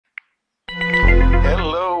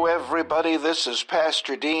everybody. This is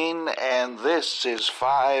Pastor Dean, and this is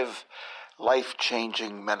 5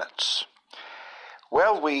 Life-Changing Minutes.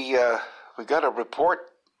 Well, we got a report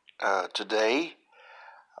today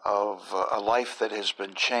of a life that has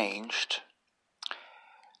been changed.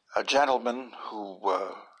 A gentleman who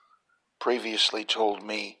previously told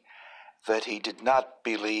me that he did not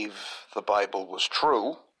believe the Bible was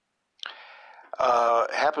true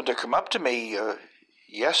happened to come up to me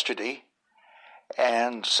yesterday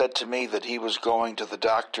and said to me that he was going to the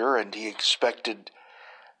doctor and he expected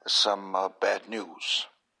some bad news.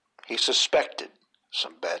 He suspected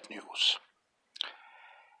some bad news.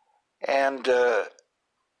 And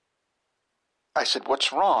I said,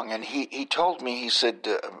 "What's wrong?" And he told me, he said,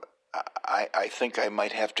 I think I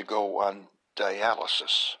might have to go on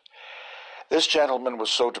dialysis. This gentleman was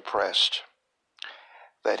so depressed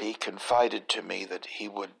that he confided to me that he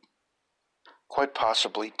would quite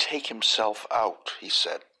possibly take himself out, he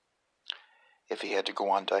said, if he had to go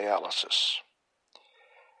on dialysis.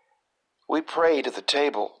 We prayed at the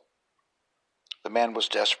table. The man was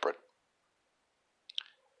desperate.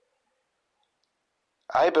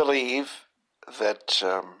 I believe that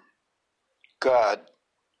God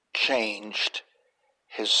changed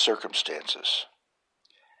his circumstances.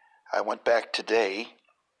 I went back today,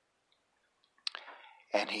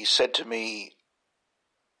 and he said to me,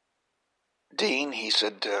 "Dean," he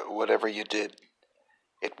said, "whatever you did,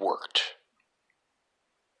 it worked."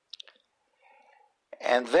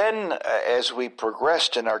 And then, as we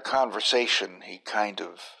progressed in our conversation, he kind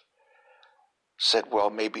of said, well,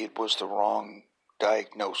 maybe it was the wrong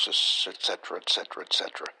diagnosis, etc., etc.,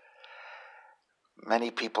 etc.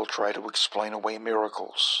 Many people try to explain away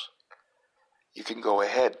miracles. You can go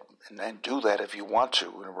ahead and do that if you want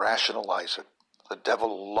to and rationalize it. The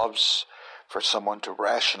devil loves for someone to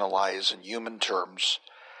rationalize in human terms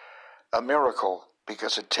a miracle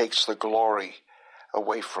because it takes the glory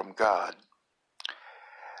away from God.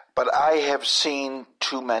 But I have seen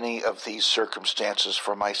too many of these circumstances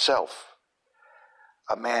for myself.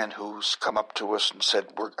 A man who's come up to us and said,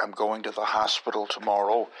 I'm going to the hospital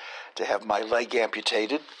tomorrow to have my leg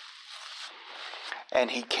amputated.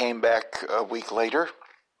 And he came back a week later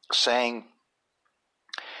saying,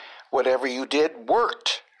 whatever you did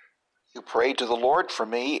worked. You prayed to the Lord for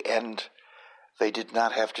me, and they did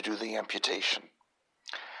not have to do the amputation.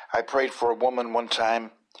 I prayed for a woman one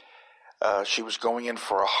time. She was going in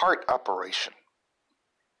for a heart operation.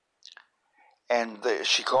 And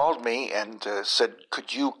she called me and said,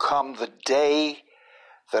 could you come the day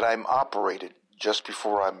that I'm operated, just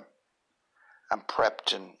before I'm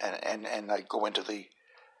prepped and I go into the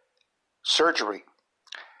surgery?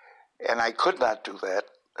 And I could not do that.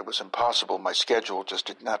 It was impossible. My schedule just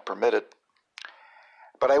did not permit it.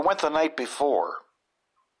 But I went the night before.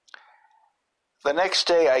 The next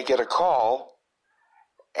day I get a call,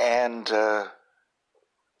 and the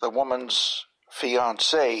woman's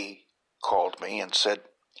fiancé called me and said,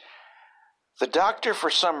 the doctor, for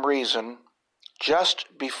some reason,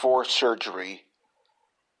 just before surgery,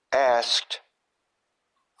 asked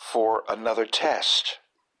for another test.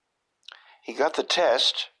 He got the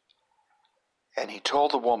test, and he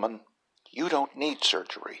told the woman, you don't need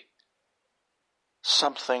surgery.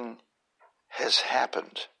 Something has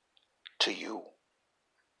happened to you.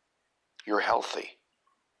 You're healthy.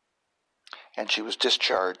 And she was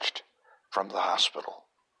discharged from the hospital.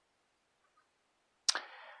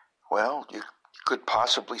 Well, you could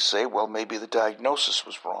possibly say, well, maybe the diagnosis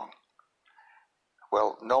was wrong.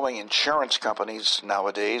 Well, knowing insurance companies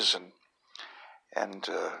nowadays, and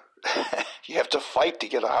you have to fight to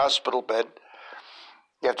get a hospital bed.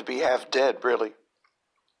 You have to be half dead, really.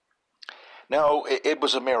 No, it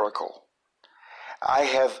was a miracle. I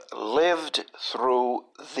have lived through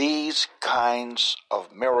these kinds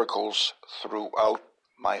of miracles throughout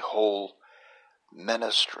my whole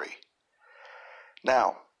ministry.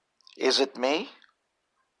 Now, is it me?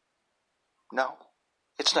 No,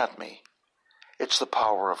 it's not me. It's the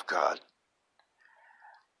power of God.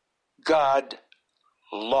 God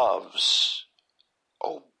loves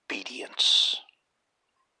obedience.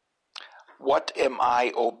 What am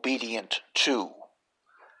I obedient to?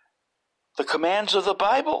 The commands of the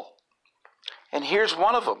Bible. And here's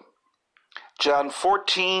one of them. John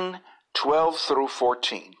 14:12 through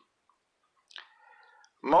 14.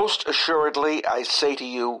 Most assuredly I say to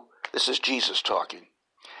you, this is Jesus talking,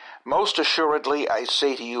 most assuredly I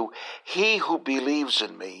say to you, he who believes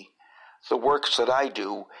in me, the works that I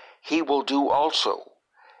do, he will do also,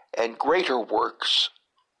 and greater works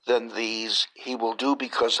than these he will do,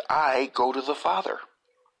 because I go to the Father.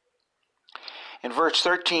 In verse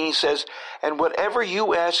 13 he says, and whatever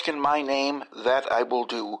you ask in my name, that I will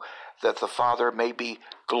do, that the Father may be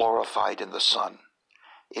glorified in the Son.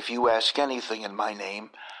 If you ask anything in my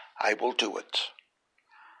name, I will do it.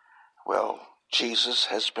 Well, Jesus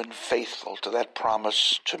has been faithful to that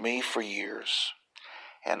promise to me for years,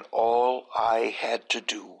 and all I had to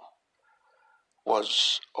do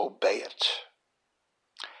was obey it.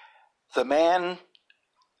 The man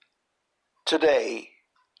today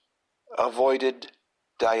avoided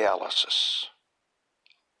dialysis.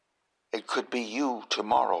 It could be you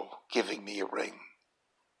tomorrow giving me a ring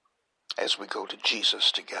as we go to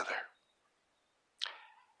Jesus together.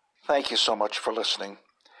 Thank you so much for listening.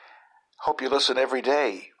 Hope you listen every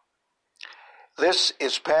day. This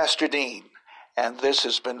is Pastor Dean, and this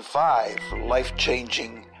has been 5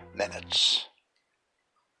 life-changing minutes.